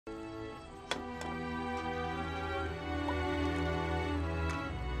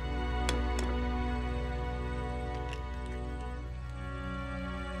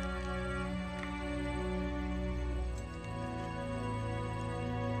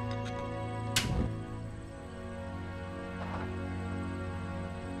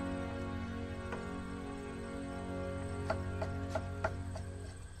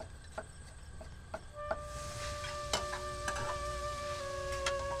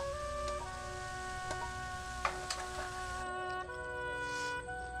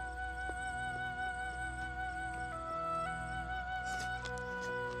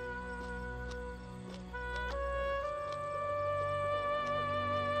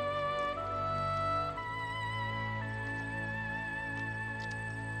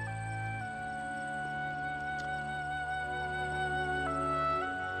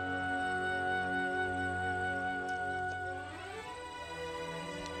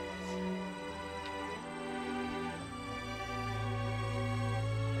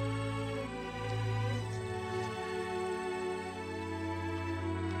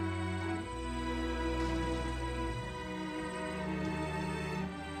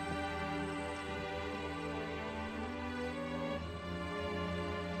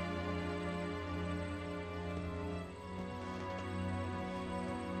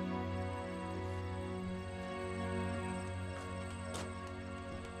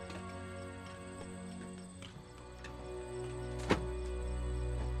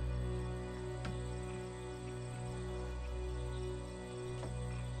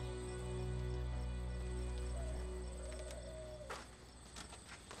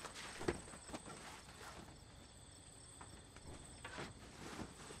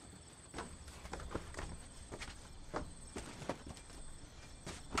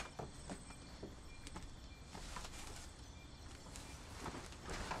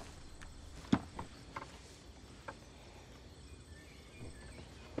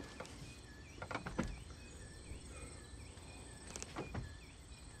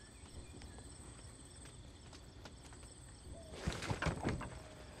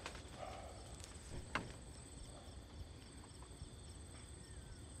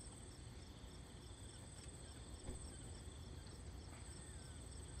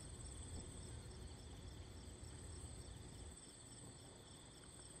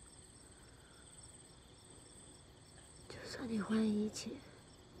和你换一切，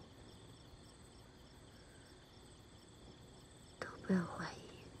都不要怀疑。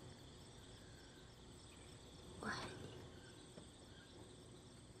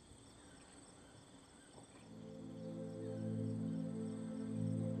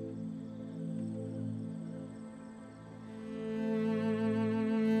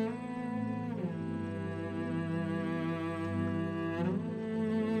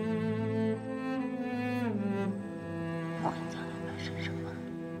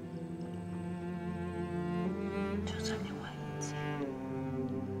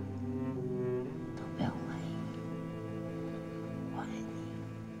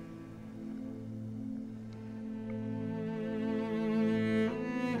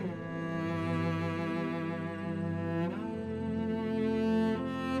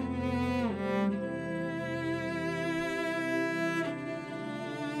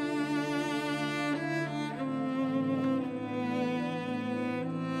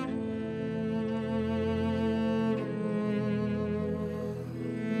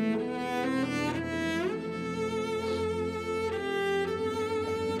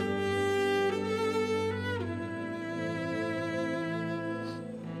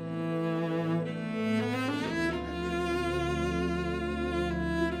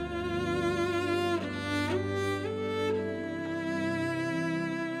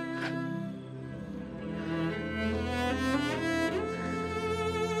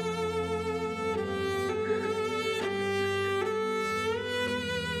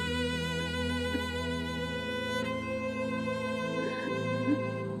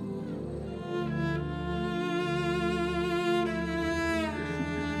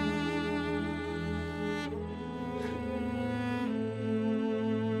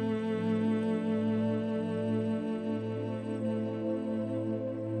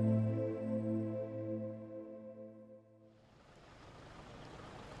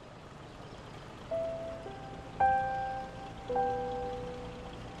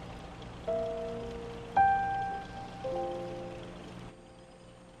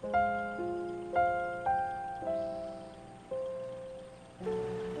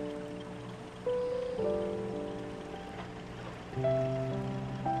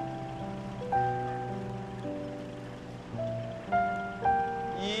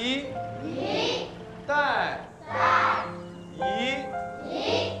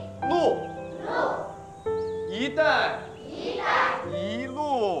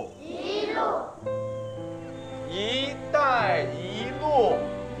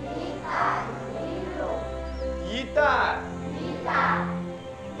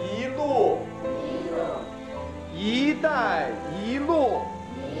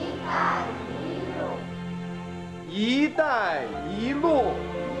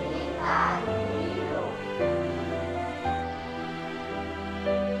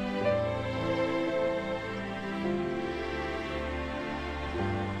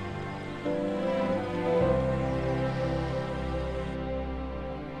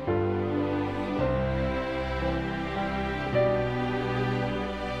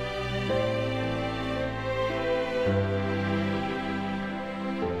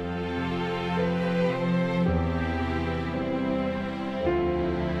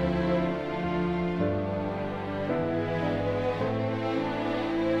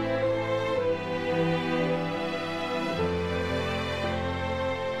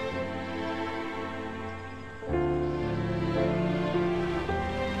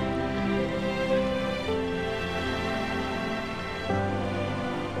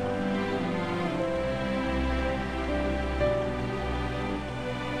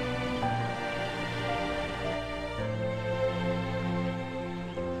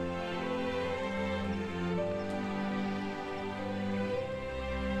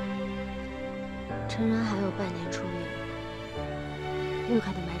 陈然还有半年出狱，玉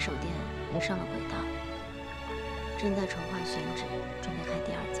凯的买手店也上了轨道，正在筹划选址，准备开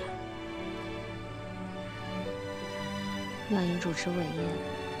第2家。妙莹主持伟业，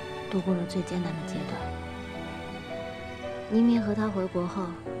度过了最艰难的阶段。倪明和他回国后，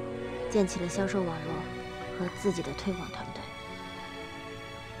建起了销售网络和自己的推广团队。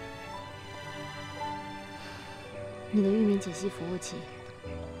你的域名解析服务器。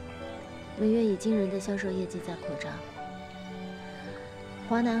 每月以惊人的销售业绩在扩张，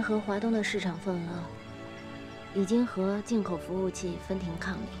华南和华东的市场份额已经和进口服务器分庭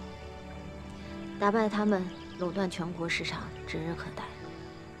抗礼，打败他们垄断全国市场指日可待。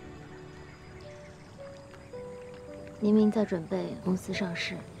倪明在准备公司上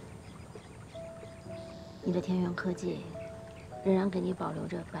市，你的田园科技仍然给你保留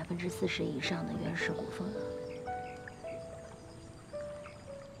着40%以上的原始股份额。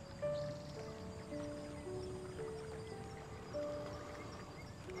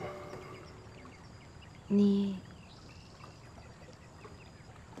你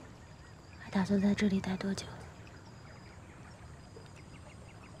还打算在这里待多久？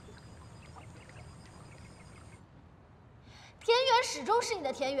田园始终是你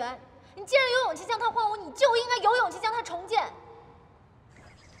的田园，你既然有勇气将它荒芜，你就应该有勇气将它重建。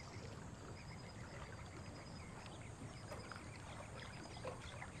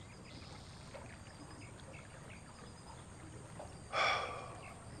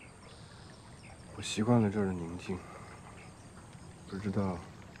我习惯了这儿的宁静，不知道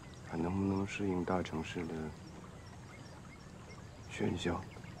还能不能适应大城市的喧嚣。